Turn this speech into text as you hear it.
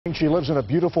She lives in a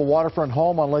beautiful waterfront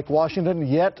home on Lake Washington,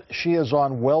 yet she is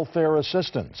on welfare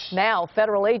assistance. Now,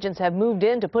 federal agents have moved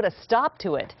in to put a stop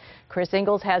to it. Chris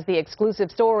Ingles has the exclusive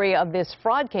story of this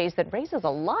fraud case that raises a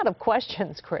lot of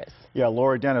questions, Chris. Yeah,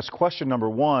 Lori Dennis, question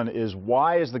number one is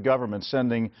why is the government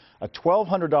sending a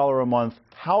 $1,200 a month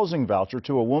housing voucher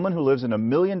to a woman who lives in a $1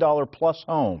 million plus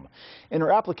home? In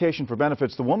her application for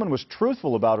benefits, the woman was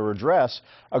truthful about her address,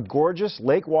 a gorgeous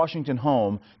Lake Washington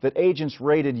home that agents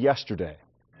raided yesterday.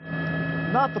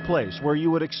 Not the place where you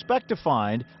would expect to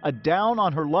find a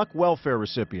down-on-her-luck welfare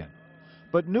recipient.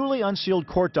 But newly unsealed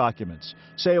court documents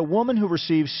say a woman who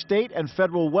receives state and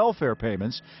federal welfare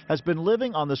payments has been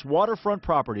living on this waterfront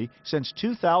property since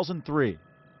 2003.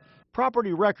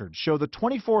 Property records show the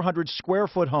 2,400 square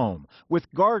foot home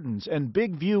with gardens and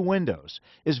big view windows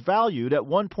is valued at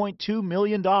 $1.2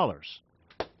 million.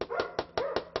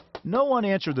 No one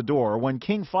answered the door when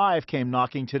King 5 came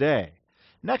knocking today.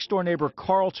 Next-door neighbor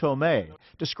Carl Tomei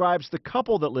describes the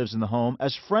couple that lives in the home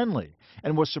as friendly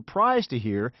and was surprised to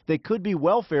hear they could be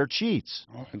welfare cheats.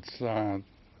 Oh, it's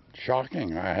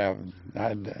shocking. I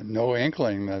had no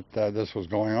inkling that this was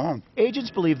going on.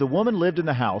 Agents believe the woman lived in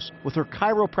the house with her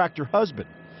chiropractor husband,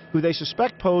 who they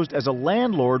suspect posed as a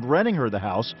landlord renting her the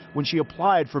house when she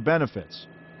applied for benefits.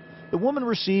 The woman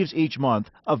receives each month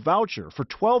a voucher for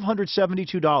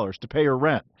 $1,272 to pay her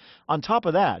rent. On top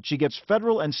of that, she gets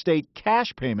federal and state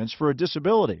cash payments for a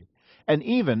disability, and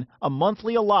even a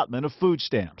monthly allotment of food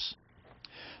stamps.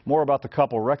 More about the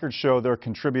couple. Records show they're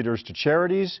contributors to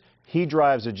charities. He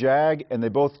drives a Jag, and they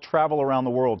both travel around the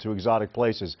world to exotic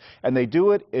places. And they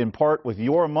do it in part with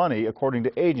your money, according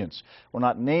to agents. We're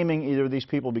not naming either of these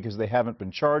people because they haven't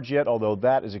been charged yet, although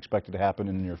that is expected to happen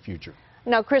in the near future.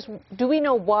 Now, Chris, do we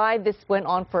know why this went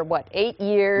on for, what, 8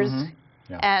 years?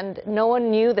 Yeah. And no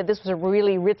one knew that this was a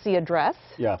really ritzy address?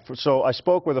 Yeah, so I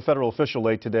spoke with a federal official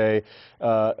late today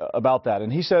about that,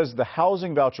 and he says the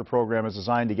housing voucher program is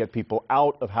designed to get people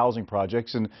out of housing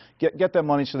projects and get them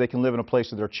money so they can live in a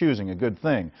place that they're choosing, a good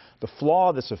thing. The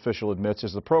flaw, this official admits,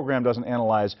 is the program doesn't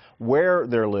analyze where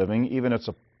they're living, even if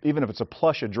it's a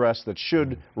plush address that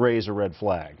should raise a red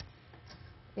flag.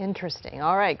 Interesting.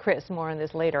 All right, Chris, more on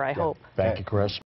this later, I hope. Thank you, Chris.